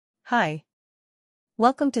Hi.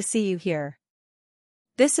 Welcome to see you here.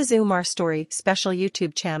 This is Umar Story Special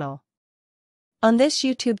YouTube channel. On this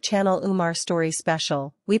YouTube channel Umar Story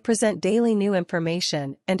Special, we present daily new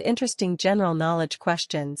information and interesting general knowledge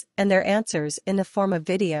questions and their answers in the form of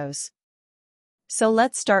videos. So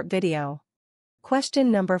let's start video. Question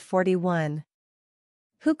number 41.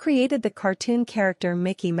 Who created the cartoon character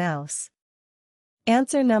Mickey Mouse?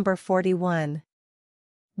 Answer number 41.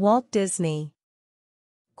 Walt Disney.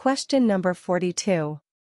 Question number 42.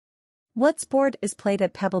 What sport is played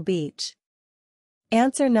at Pebble Beach?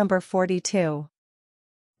 Answer number 42.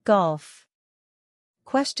 Golf.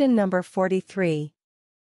 Question number 43.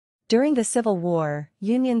 During the Civil War,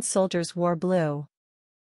 Union soldiers wore blue.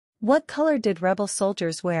 What color did rebel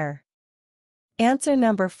soldiers wear? Answer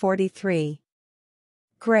number 43.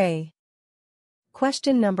 Gray.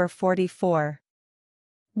 Question number 44.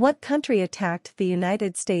 What country attacked the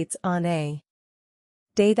United States on a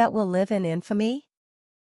day that will live in infamy?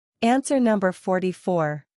 Answer number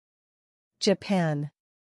 44. Japan.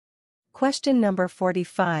 Question number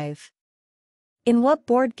 45. In what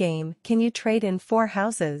board game can you trade in 4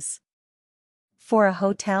 houses? For a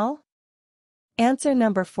hotel? Answer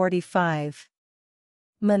number 45.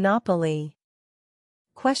 Monopoly.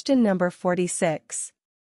 Question number 46.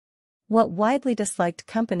 What widely disliked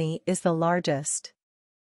company is the largest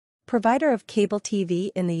provider of cable TV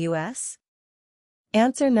in the U.S.?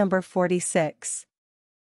 Answer number 46.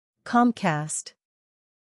 Comcast.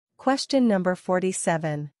 Question number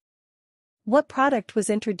 47. What product was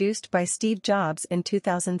introduced by Steve Jobs in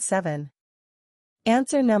 2007?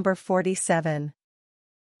 Answer number 47.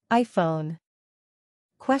 iPhone.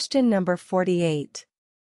 Question number 48.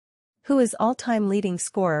 Who is all-time leading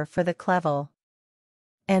scorer for the Cleveland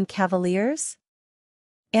and Cavaliers?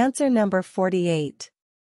 Answer number 48.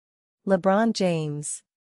 LeBron James.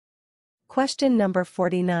 Question number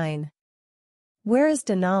 49. Where is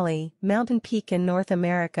Denali Mountain Peak in North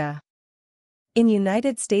America? In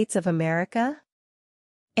United States of America?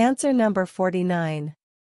 Answer number 49.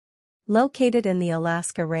 Located in the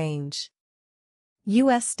Alaska Range.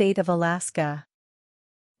 U.S. state of Alaska.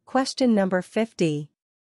 Question number 50.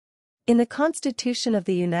 In the Constitution of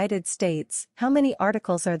the United States, how many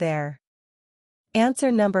articles are there? Answer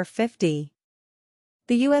number 50.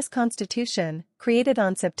 The U.S. Constitution, created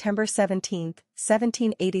on September 17,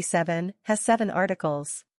 1787, has 7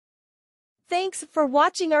 articles. Thanks for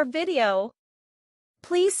watching our video.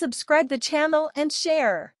 Please subscribe the channel and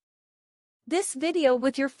share this video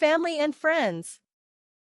with your family and friends.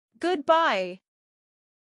 Goodbye.